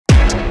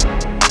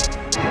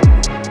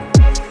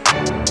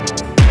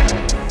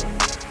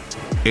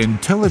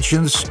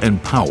Intelligence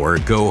and power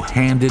go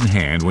hand in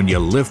hand when you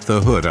lift the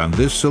hood on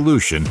this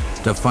solution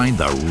to find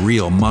the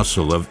real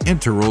muscle of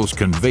Interroll's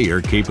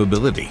conveyor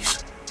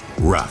capabilities.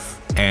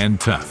 Rough and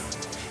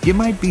tough. You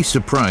might be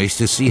surprised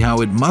to see how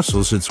it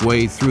muscles its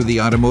way through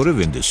the automotive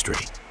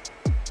industry.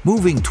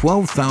 Moving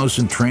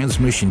 12,000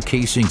 transmission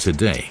casings a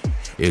day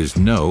is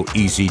no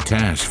easy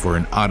task for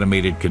an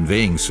automated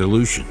conveying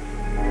solution.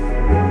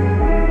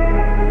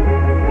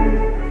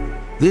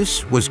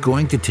 This was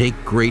going to take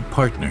great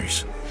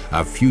partners,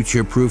 a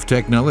future-proof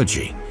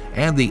technology,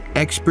 and the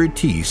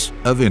expertise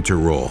of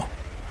Interroll.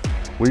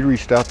 We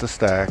reached out to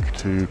Stac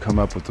to come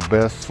up with the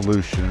best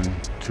solution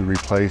to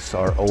replace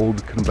our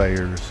old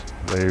conveyors.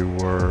 They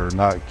were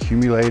not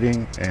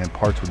accumulating and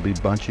parts would be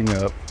bunching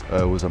up.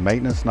 It was a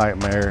maintenance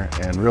nightmare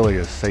and really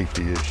a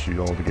safety issue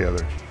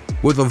altogether.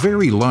 With a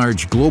very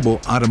large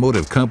global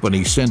automotive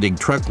company sending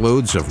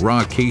truckloads of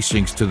raw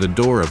casings to the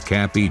door of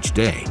CAP each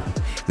day,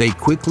 they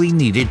quickly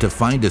needed to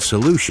find a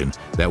solution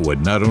that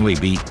would not only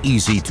be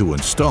easy to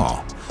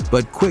install,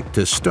 but quick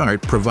to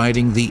start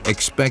providing the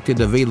expected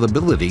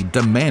availability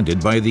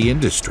demanded by the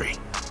industry.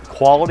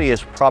 Quality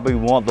is probably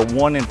the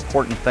one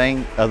important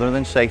thing other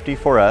than safety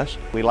for us.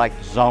 We like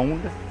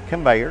zoned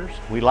conveyors.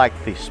 We like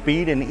the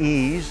speed and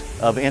ease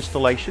of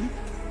installation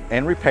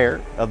and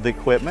repair of the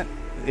equipment.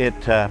 It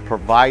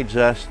provides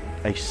us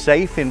a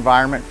safe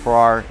environment for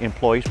our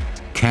employees.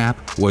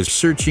 CAP was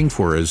searching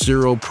for a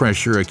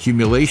zero-pressure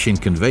accumulation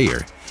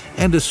conveyor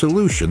and a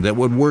solution that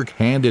would work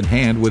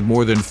hand-in-hand with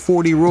more than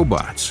 40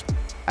 robots.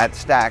 At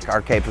Stac,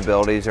 our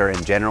capabilities are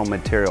in general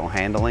material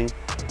handling,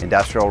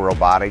 industrial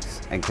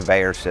robotics, and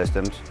conveyor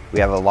systems. We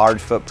have a large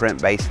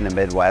footprint based in the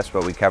Midwest,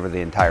 but we cover the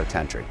entire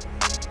country.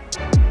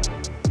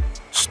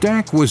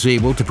 Stac was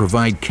able to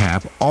provide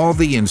CAP all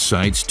the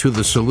insights to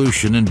the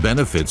solution and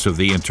benefits of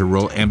the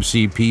Interroll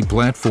MCP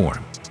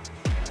platform.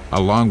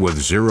 Along with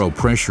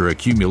zero-pressure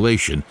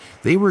accumulation,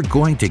 they were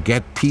going to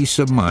get peace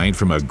of mind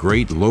from a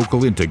great local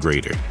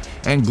integrator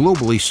and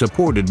globally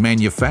supported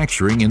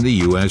manufacturing in the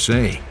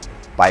USA.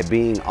 By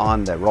being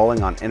on the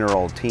Rolling On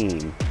Interroll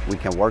team, we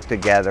can work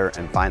together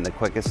and find the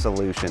quickest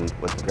solution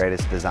with the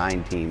greatest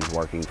design teams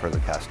working for the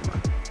customer.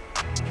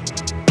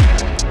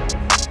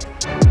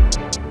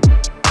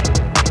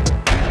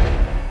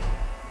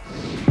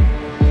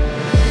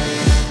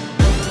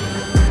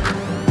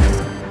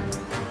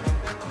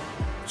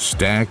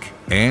 Stac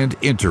and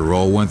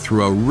Interroll went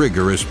through a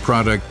rigorous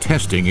product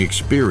testing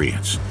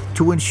experience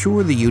to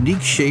ensure the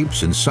unique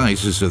shapes and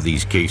sizes of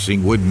these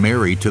casing would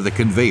marry to the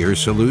conveyor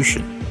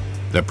solution.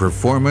 The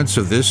performance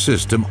of this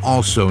system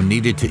also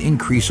needed to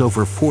increase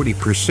over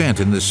 40%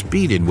 in the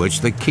speed in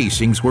which the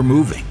casings were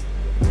moving.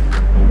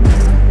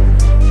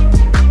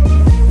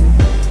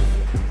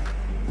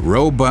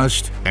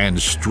 Robust and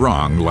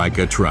strong like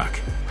a truck.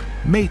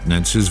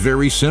 Maintenance is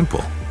very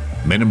simple.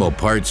 Minimal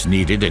parts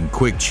needed and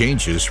quick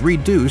changes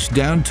reduce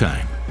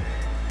downtime.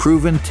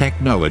 Proven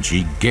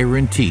technology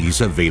guarantees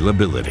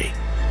availability.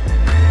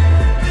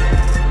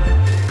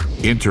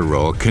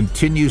 Interroll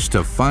continues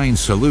to find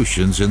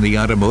solutions in the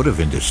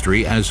automotive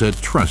industry as a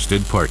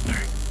trusted partner.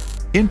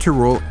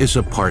 Interroll is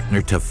a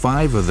partner to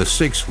 5 of the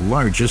 6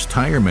 largest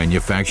tire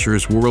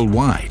manufacturers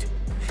worldwide.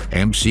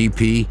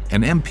 MCP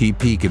and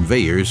MPP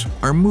conveyors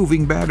are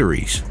moving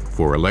batteries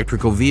for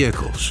electrical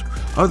vehicles.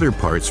 Other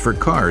parts for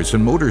cars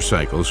and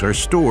motorcycles are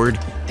stored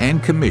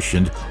and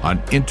commissioned on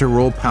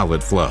Interroll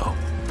pallet flow.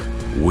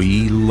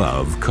 We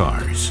love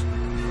cars.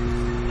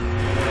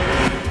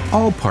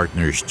 All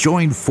partners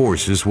join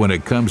forces when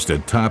it comes to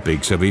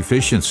topics of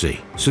efficiency,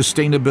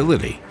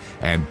 sustainability,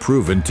 and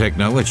proven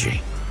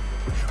technology,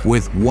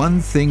 with one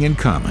thing in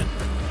common: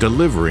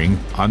 delivering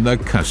on the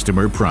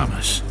customer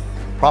promise.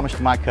 Promise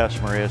to my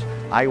customer is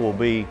I will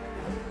be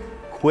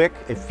quick,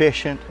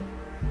 efficient,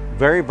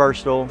 very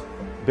versatile,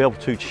 be able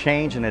to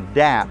change and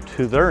adapt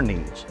to their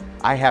needs.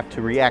 I have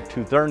to react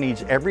to their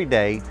needs every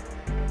day,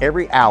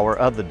 every hour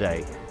of the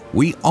day.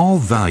 We all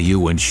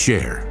value and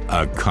share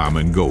a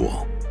common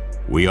goal.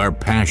 We are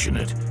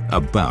passionate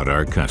about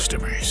our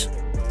customers.